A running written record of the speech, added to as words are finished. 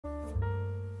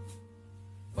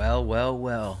Well, well,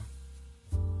 well.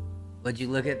 Would you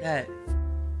look at that?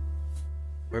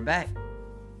 We're back.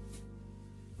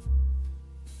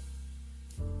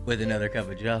 With another cup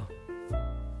of Joe.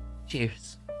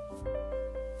 Cheers.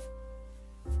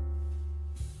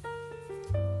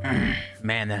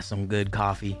 Man, that's some good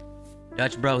coffee.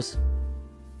 Dutch Bros,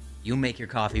 you make your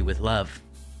coffee with love.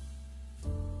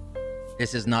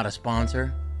 This is not a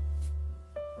sponsor.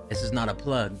 This is not a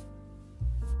plug.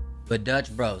 But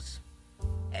Dutch Bros,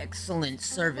 excellent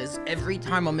service every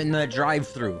time I'm in the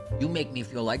drive-thru. You make me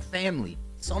feel like family.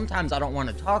 Sometimes I don't want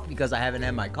to talk because I haven't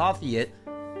had my coffee yet,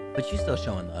 but you still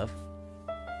showing love.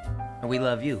 And we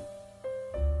love you.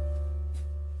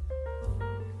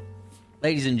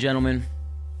 Ladies and gentlemen,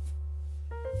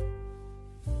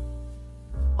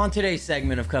 on today's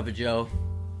segment of Cup of Joe,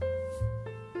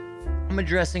 I'm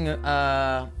addressing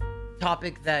a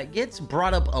topic that gets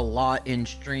brought up a lot in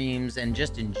streams and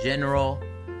just in general.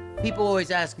 People always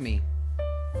ask me,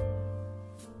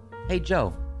 hey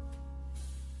Joe,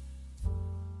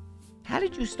 how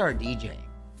did you start DJing?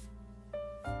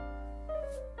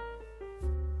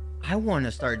 I want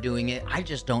to start doing it, I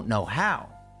just don't know how.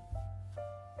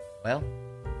 Well,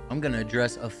 I'm gonna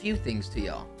address a few things to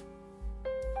y'all.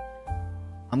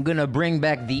 I'm gonna bring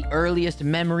back the earliest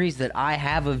memories that I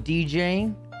have of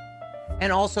DJing,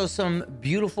 and also some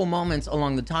beautiful moments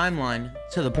along the timeline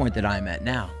to the point that I'm at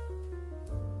now.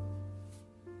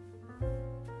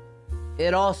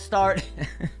 It all started,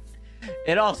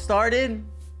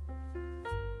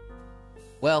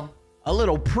 well, a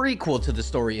little prequel to the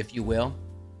story, if you will.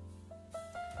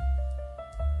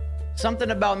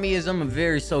 Something about me is I'm a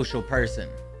very social person.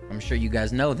 I'm sure you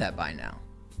guys know that by now.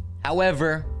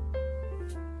 However,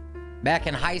 back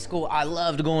in high school, I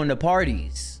loved going to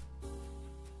parties.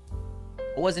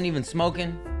 I wasn't even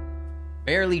smoking,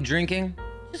 barely drinking,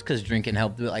 just because drinking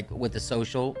helped with the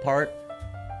social part.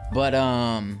 But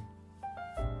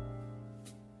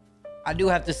I do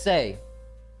have to say,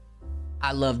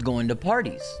 I loved going to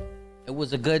parties. It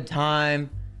was a good time.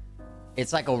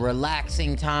 It's like a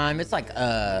relaxing time. It's like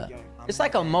a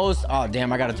most, oh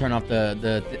damn, I gotta turn off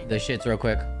the shits real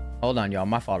quick. Hold on, y'all,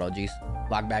 my fault, OGs.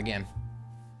 Log back in.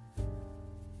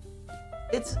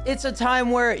 It's a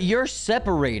time where you're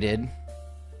separated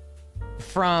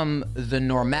from the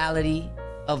normality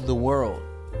of the world.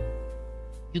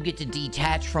 You get to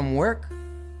detach from work.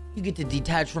 You get to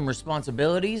detach from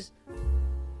responsibilities.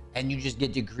 And you just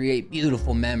get to create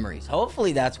beautiful memories.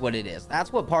 Hopefully that's what it is.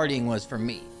 That's what partying was for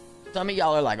me. Some of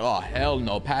y'all are like, oh, hell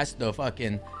no, pass the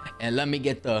fucking, and let me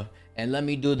do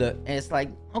the, and it's like,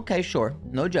 okay, sure,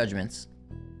 no judgments.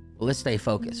 But let's stay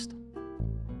focused.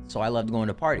 So I loved going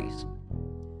to parties.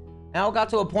 Now it got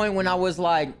to a point when I was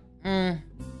like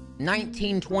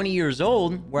 19, 20 years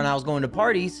old when I was going to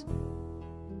parties.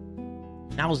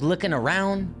 And I was looking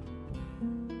around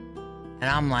and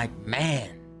I'm like,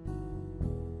 man,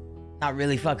 not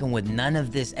really fucking with none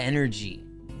of this energy.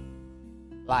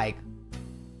 Like,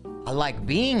 I like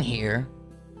being here,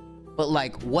 but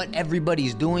like what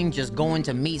everybody's doing, just going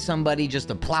to meet somebody just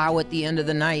to plow at the end of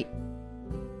the night,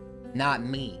 not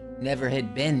me, never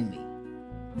had been me.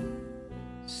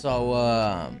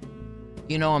 So,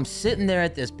 you know, I'm sitting there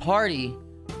at this party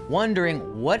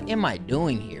wondering, what am I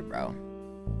doing here, bro?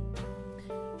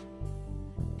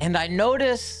 And I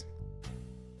notice,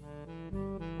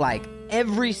 like,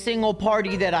 every single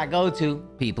party that I go to,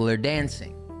 people are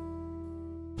dancing.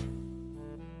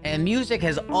 And music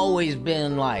has always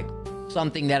been like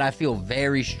something that I feel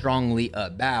very strongly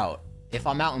about. If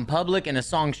I'm out in public and a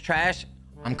song's trash,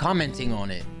 I'm commenting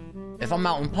on it. If I'm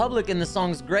out in public and the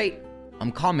song's great,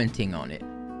 I'm commenting on it.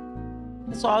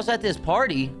 And so I was at this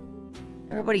party,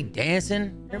 everybody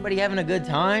dancing, everybody having a good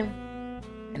time.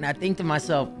 And I think to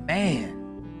myself,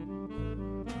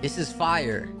 man, this is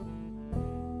fire.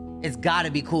 It's gotta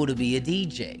be cool to be a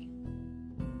DJ.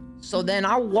 So then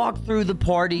I walk through the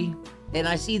party and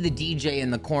I see the DJ in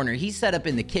the corner. He's set up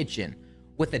in the kitchen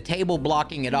with a table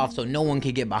blocking it off so no one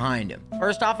could get behind him.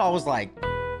 First off, I was like,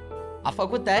 I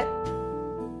fuck with that.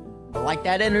 I like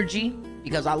that energy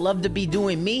because I love to be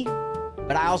doing me,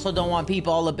 but I also don't want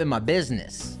people all up in my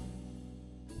business.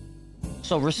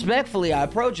 So respectfully, I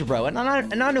approach bro, and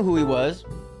I knew who he was.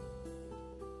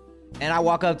 And I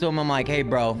walk up to him, I'm like, hey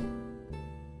bro,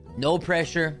 no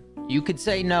pressure. You could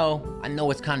say no. I know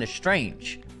it's kind of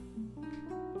strange.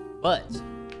 But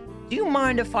do you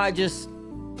mind if I just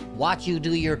watch you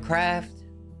do your craft?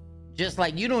 Just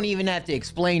like, you don't even have to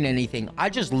explain anything. I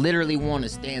just literally want to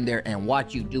stand there and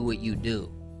watch you do what you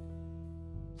do.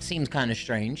 Seems kind of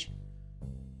strange.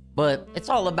 But it's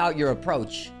all about your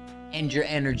approach and your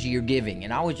energy you're giving.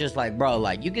 And I was just like, bro,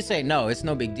 like, you could say no, it's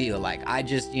no big deal. Like, I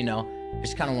just, you know,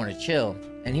 Just kind of want to chill.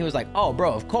 And he was like, oh,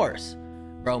 bro, of course.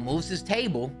 Bro moves his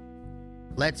table,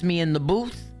 lets me in the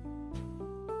booth.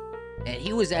 And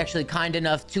he was actually kind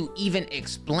enough to even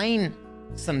explain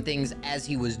some things as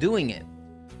he was doing it.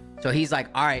 So he's like,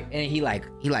 all right. And he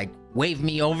waved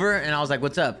me over, and I was like,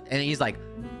 what's up? And he's like,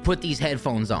 put these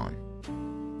headphones on.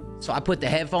 So I put the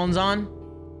headphones on.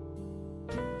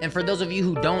 And for those of you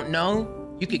who don't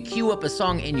know, you could cue up a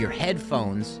song in your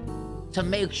headphones to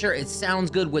make sure it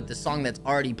sounds good with the song that's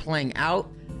already playing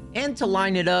out, and to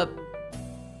line it up,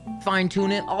 fine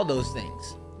tune it, all those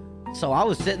things. So I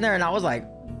was sitting there and I was like,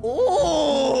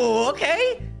 oh,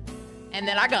 okay. And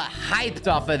then I got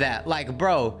hyped off of that. Like,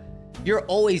 bro, you're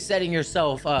always setting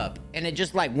yourself up. And it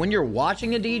just like, when you're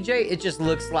watching a DJ, it just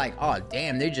looks like, oh,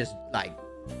 damn, they're just like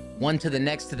one to the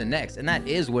next to the next. And that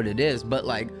is what it is. But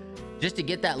like, just to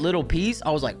get that little piece,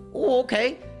 I was like, oh,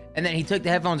 okay. And then he took the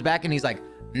headphones back and he's like,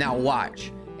 now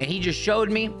watch. And he just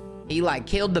showed me, he like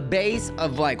killed the bass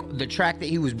of like the track that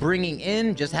he was bringing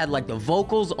in, just had like the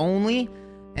vocals only.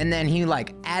 And then he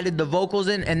like added the vocals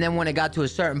in. And then when it got to a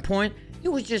certain point, he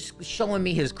was just showing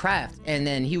me his craft. And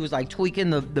then he was like tweaking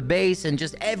the bass and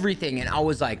just everything. And I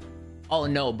was like, oh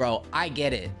no, bro, I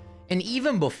get it. And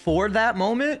even before that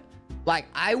moment, like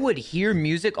I would hear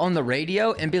music on the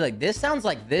radio and be like, this sounds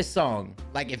like this song.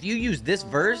 Like if you use this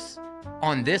verse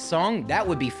on this song, that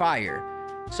would be fire.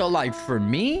 So like for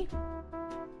me,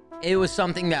 it was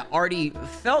something that already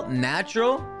felt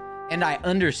natural and I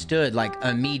understood like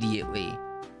immediately.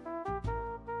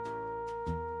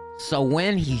 So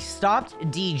when he stopped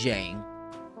DJing,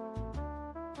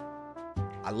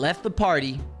 I left the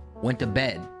party, went to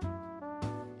bed.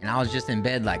 And I was just in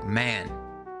bed like, man,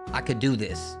 I could do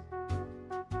this.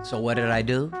 So what did I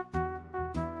do?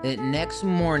 The next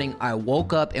morning, I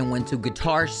woke up and went to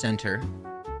Guitar Center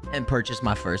and purchased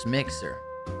my first mixer.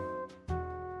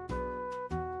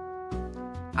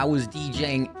 I was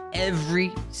DJing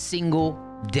every single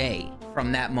day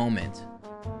from that moment.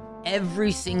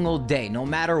 Every single day, no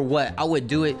matter what, I would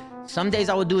do it. Some days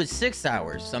I would do it 6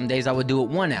 hours. Some days I would do it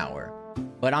 1 hour.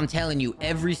 But I'm telling you,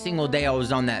 every single day I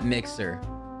was on that mixer.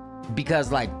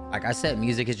 Because like I said,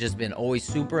 music has just been always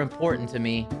super important to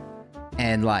me.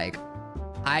 And like,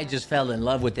 I just fell in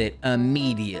love with it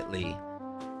immediately.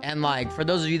 And like, for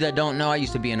those of you that don't know, I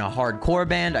used to be in a hardcore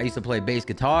band. I used to play bass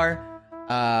guitar.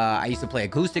 I used to play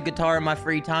acoustic guitar in my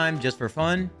free time just for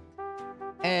fun.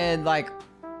 And like,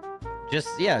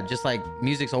 just like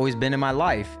music's always been in my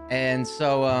life. And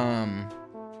so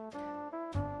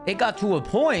it got to a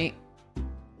point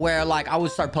where like I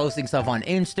would start posting stuff on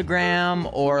Instagram,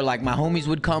 or like my homies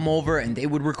would come over and they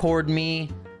would record me.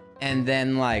 And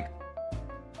then like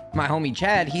my homie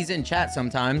Chad, he's in chat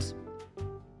sometimes.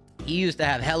 He used to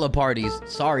have hella parties.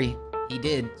 Sorry, he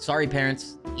did. Sorry,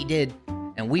 parents, he did.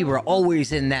 And we were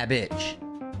always in that bitch.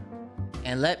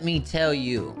 And let me tell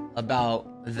you about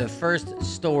the first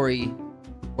story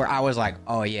where I was like,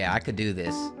 oh yeah, I could do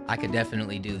this. I could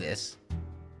definitely do this.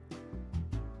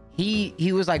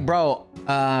 He was like, bro,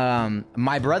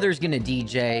 my brother's gonna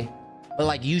DJ, but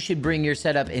like you should bring your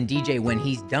setup and DJ when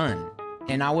he's done.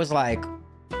 And I was like,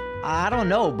 I don't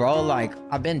know, bro. Like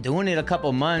I've been doing it a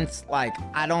couple months. Like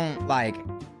I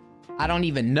don't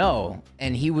even know.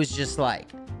 And he was just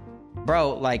like,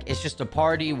 bro, like it's just a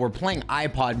party. We're playing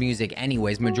iPod music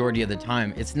anyways, majority of the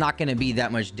time. It's not gonna be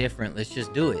that much different. Let's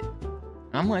just do it.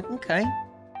 And I'm like, okay,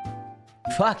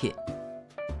 fuck it.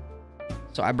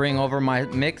 So I bring over my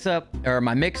mixer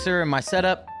and my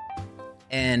setup,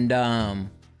 and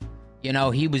you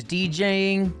know, he was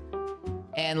DJing,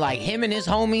 and like him and his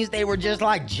homies, they were just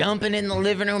like jumping in the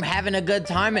living room, having a good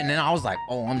time. And then I was like,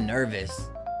 oh, I'm nervous.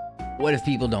 What if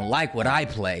people don't like what I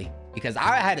play? Because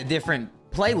I had a different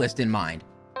playlist in mind.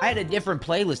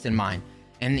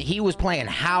 And he was playing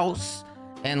house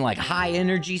and like high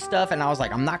energy stuff, and I was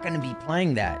like, I'm not gonna be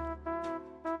playing that.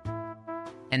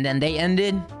 And then they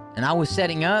ended, and I was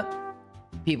setting up.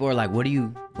 People were like, what are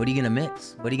you gonna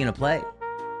mix? What are you gonna play?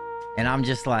 And I'm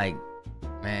just like,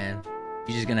 man,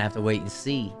 you're just gonna have to wait and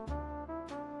see.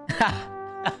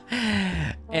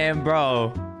 And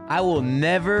bro, I will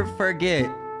never forget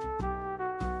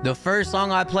the first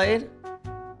song I played,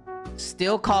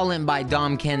 Still Callin' by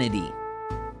Dom Kennedy.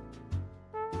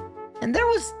 And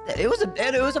it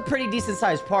was a pretty decent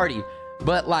sized party,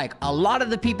 but like a lot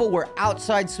of the people were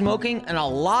outside smoking, and a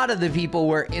lot of the people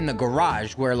were in the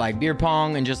garage where like beer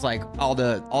pong and just like all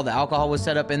the alcohol was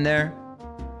set up in there.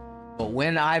 But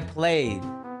when I played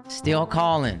Still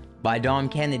Callin' by Dom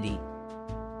Kennedy,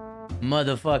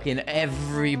 motherfucking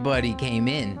everybody came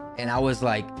in, and I was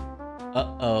like,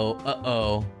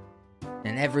 uh-oh.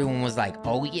 And everyone was like,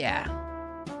 oh yeah,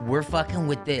 we're fucking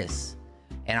with this.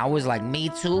 And I was like, me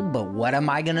too, but what am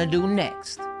I gonna do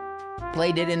next?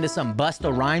 Played it into some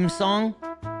Busta Rhymes song.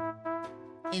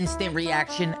 Instant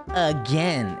reaction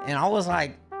again. And I was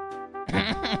like,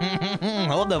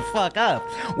 hold the fuck up.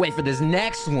 Wait for this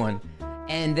next one.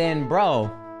 And then,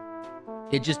 bro,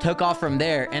 it just took off from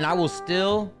there. And I will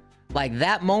still, like,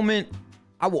 that moment,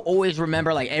 I will always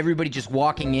remember, like, everybody just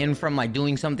walking in from, like,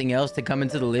 doing something else to come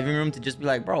into the living room to just be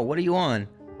like, bro, what are you on?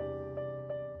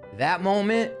 That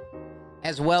moment,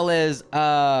 as well as,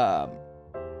 I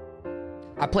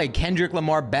played Kendrick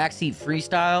Lamar Backseat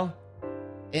Freestyle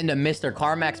into Mr.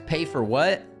 Carmack's Pay For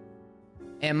What.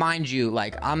 And mind you,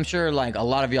 like, I'm sure, like, a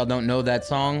lot of y'all don't know that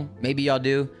song. Maybe y'all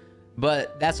do.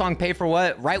 But that song, Pay For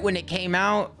What, right when it came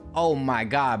out, oh my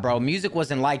God, bro. Music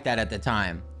wasn't like that at the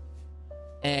time.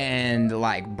 And,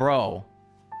 like, bro,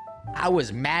 I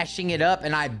was mashing it up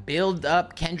and I built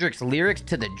up Kendrick's lyrics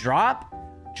to the drop,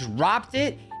 dropped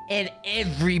it, and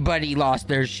everybody lost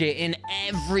their shit. And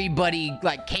everybody,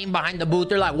 like, came behind the booth.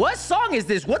 They're like, what song is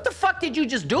this? What the fuck did you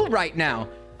just do right now?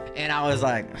 And I was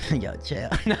like, yo, chill.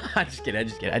 No, I'm just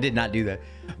kidding. I did not do that.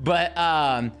 But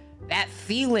that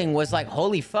feeling was like,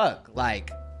 holy fuck.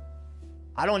 Like,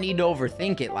 I don't need to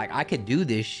overthink it. Like, I could do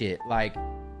this shit. Like,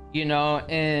 you know,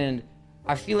 and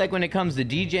I feel like when it comes to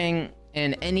DJing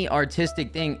and any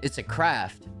artistic thing, it's a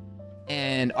craft.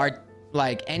 And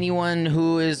like anyone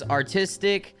who is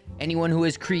artistic, anyone who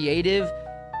is creative,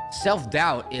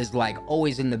 self-doubt is like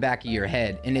always in the back of your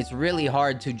head. And it's really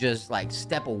hard to just like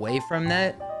step away from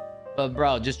that. But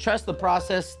bro, just trust the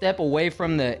process, step away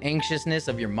from the anxiousness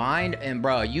of your mind. And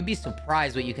bro, you'd be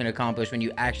surprised what you can accomplish when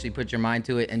you actually put your mind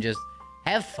to it and just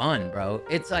have fun, bro.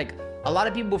 It's like, a lot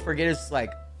of people forget it's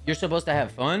like, you're supposed to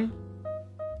have fun.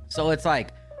 So it's like,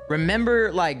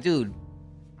 remember, like, dude,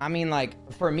 I mean, like,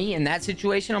 for me in that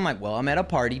situation, I'm like, well, I'm at a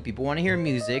party, people want to hear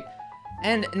music.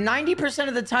 And 90%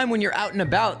 of the time when you're out and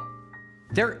about,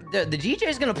 the DJ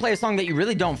is going to play a song that you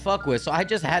really don't fuck with. So I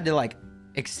just had to, like,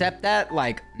 accept that.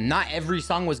 Like, not every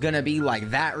song was going to be, like,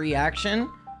 that reaction.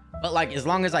 But, like, as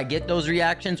long as I get those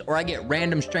reactions, or I get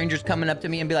random strangers coming up to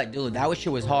me and be like, dude, that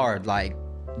shit was hard. Like,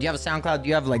 do you have a SoundCloud? Do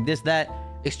you have, like, this, that?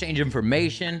 Exchange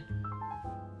information.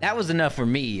 That was enough for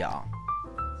me, y'all.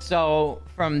 So,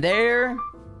 from there,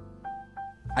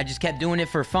 I just kept doing it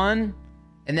for fun.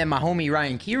 And then my homie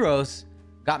Ryan Quiros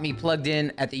got me plugged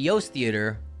in at the Yost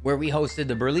Theater, where we hosted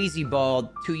the Berlizzi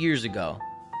Ball 2 years ago.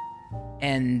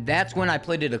 And that's when I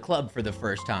played at a club for the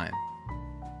first time.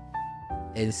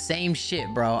 And same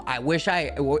shit, bro. I wish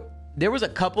there was a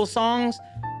couple songs.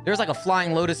 There was like a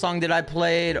Flying Lotus song that I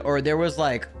played, or there was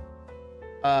like,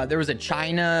 there was a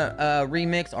China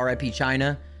remix, RIP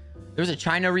China. There was a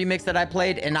China remix that I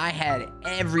played, and I had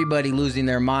everybody losing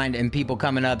their mind and people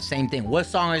coming up, same thing. What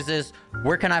song is this?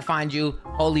 Where can I find you?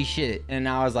 Holy shit. And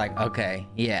I was like, okay,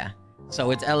 yeah.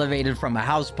 So it's elevated from a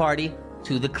house party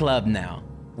to the club now.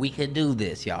 We could do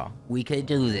this, y'all. We could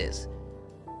do this.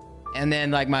 And then,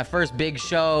 like, my first big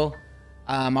show,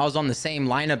 I was on the same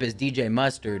lineup as DJ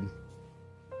Mustard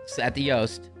at the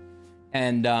Yost.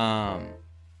 And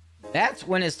that's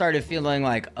when it started feeling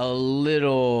like a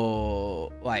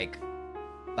little like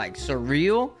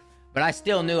surreal, but I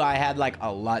still knew I had like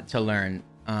a lot to learn.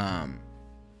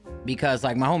 Because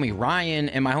like my homie Ryan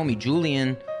and my homie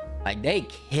Julian, like they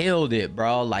killed it,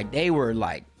 bro. Like they were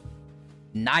like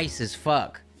nice as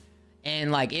fuck.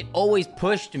 And like it always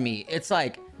pushed me. It's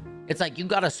like you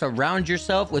gotta surround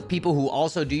yourself with people who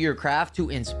also do your craft to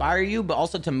inspire you, but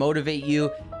also to motivate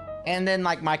you. And then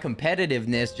like my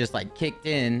competitiveness just like kicked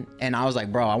in, and I was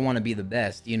like, bro, I want to be the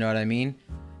best. You know what I mean?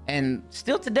 And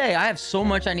still today, I have so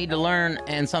much I need to learn.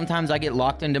 And sometimes I get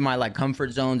locked into my like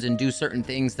comfort zones and do certain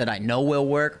things that I know will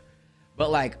work.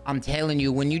 But like, I'm telling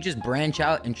you, when you just branch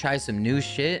out and try some new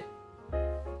shit,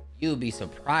 you'll be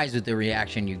surprised with the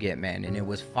reaction you get, man. And it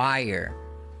was fire.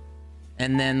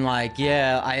 And then like,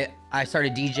 yeah, I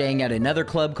started DJing at another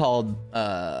club called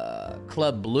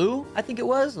Club Blue. I think it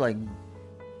was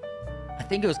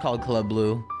called Club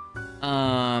Blue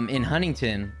in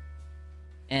Huntington.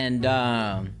 And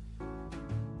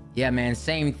yeah, man,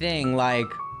 same thing. Like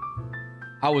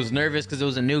I was nervous because it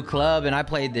was a new club and I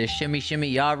played the Shimmy Shimmy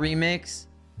Ya remix.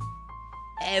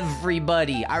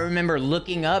 Everybody, I remember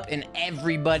looking up and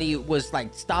everybody was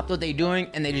like stopped what they doing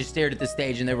and they just stared at the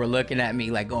stage and they were looking at me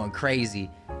like going crazy.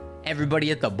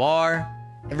 Everybody at the bar,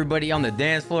 everybody on the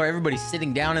dance floor, everybody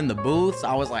sitting down in the booths.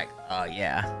 I was like, oh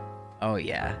yeah, oh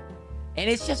yeah. And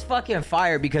it's just fucking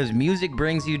fire because music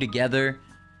brings you together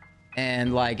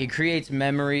and like it creates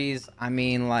memories. I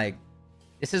mean, like,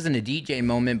 this isn't a DJ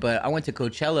moment, but I went to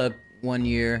Coachella one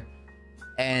year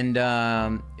and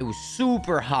it was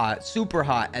super hot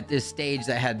at this stage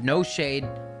that had no shade,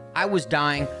 I was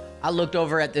dying. I looked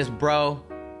over at this bro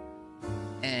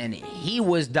and he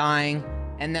was dying.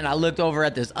 And then I looked over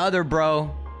at this other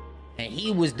bro and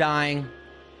he was dying.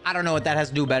 I don't know what that has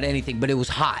to do about anything, but it was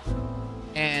hot.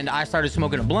 And I started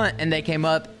smoking a blunt and they came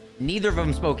up. Neither of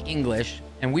them spoke English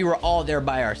and we were all there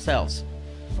by ourselves.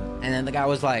 And then the guy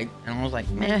was like, and I was like,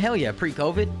 man, hell yeah,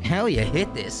 pre-COVID, hell yeah,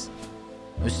 hit this.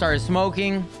 We started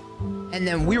smoking, and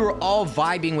then we were all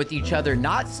vibing with each other,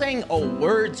 not saying a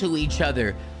word to each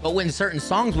other, but when certain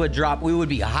songs would drop, we would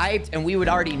be hyped and we would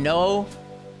already know.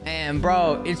 And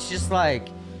bro, it's just like,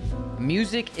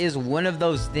 music is one of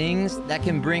those things that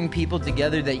can bring people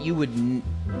together that you would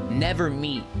never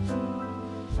meet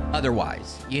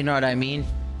otherwise. You know what I mean?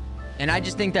 And I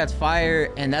just think that's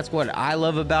fire, and that's what I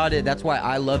love about it. That's why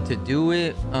I love to do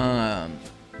it.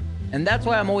 And that's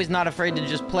why I'm always not afraid to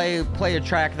just play a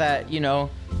track that, you know,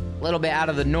 a little bit out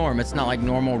of the norm. It's not like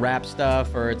normal rap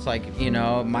stuff, or it's like, you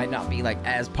know, it might not be like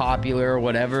as popular or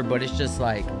whatever, but it's just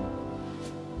like,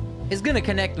 it's gonna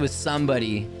connect with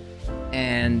somebody.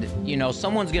 And, you know,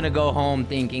 someone's gonna go home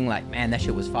thinking like, man, that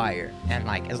shit was fire. And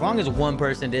like, as long as one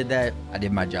person did that, I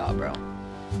did my job, bro.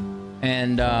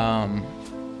 And,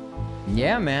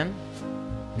 yeah, man.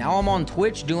 Now I'm on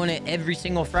Twitch doing it every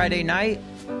single Friday night.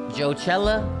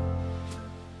 Joeiaco.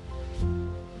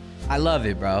 I love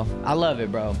it, bro. I love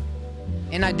it, bro.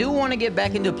 And I do want to get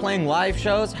back into playing live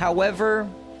shows. However,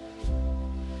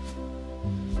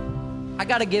 I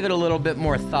got to give it a little bit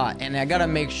more thought. And I got to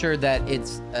make sure that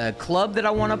it's a club that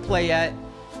I want to play at.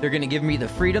 They're going to give me the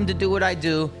freedom to do what I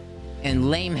do.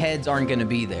 And lame heads aren't going to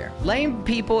be there. Lame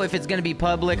people, if it's going to be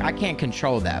public, I can't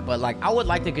control that. But, like, I would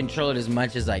like to control it as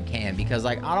much as I can. Because,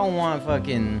 like, I don't want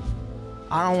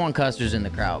cussers in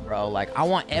the crowd, bro. Like, I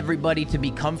want everybody to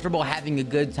be comfortable having a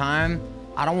good time.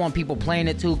 I don't want people playing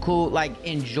it too cool. Like,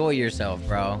 enjoy yourself,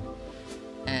 bro.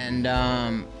 And,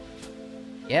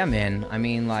 yeah, man. I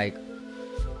mean, like,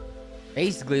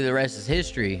 basically the rest is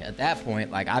history at that point.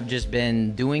 Like, I've just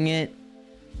been doing it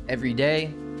every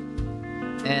day.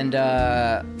 And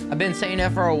I've been saying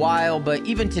that for a while, but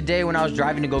even today when I was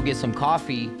driving to go get some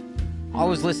coffee, I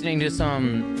was listening to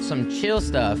some chill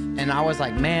stuff, and I was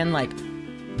like, man, like,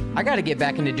 I gotta get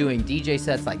back into doing DJ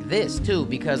sets like this too,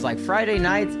 because like Friday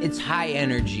nights, it's high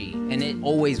energy, and it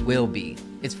always will be.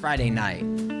 It's Friday night.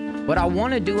 But I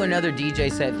want to do another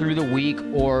DJ set through the week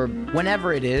or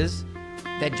whenever it is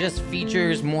that just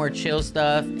features more chill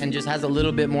stuff and just has a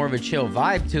little bit more of a chill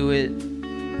vibe to it.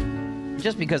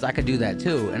 Just because I could do that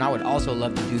too. And I would also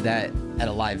love to do that at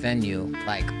a live venue.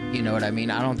 Like, you know what I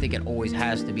mean? I don't think it always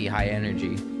has to be high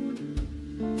energy.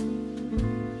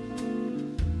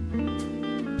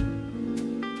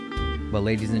 But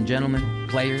ladies and gentlemen,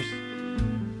 players,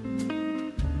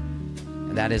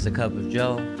 that is a cup of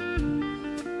Joe.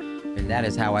 And that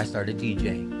is how I started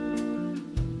DJing.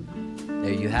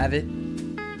 There you have it.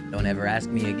 Don't ever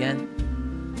ask me again.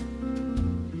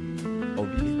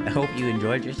 I hope you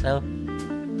enjoyed yourself.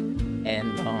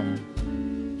 And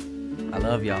I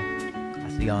love y'all. I'll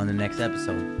see y'all in the next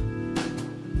episode.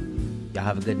 Y'all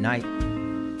have a good night,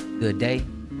 good day,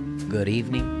 good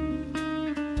evening.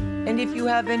 And if you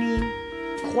have any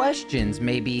questions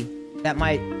maybe that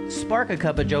might spark a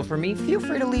cup of Joe for me, feel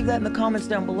free to leave that in the comments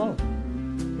down below.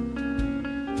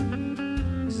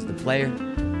 This is the player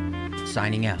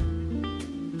signing out.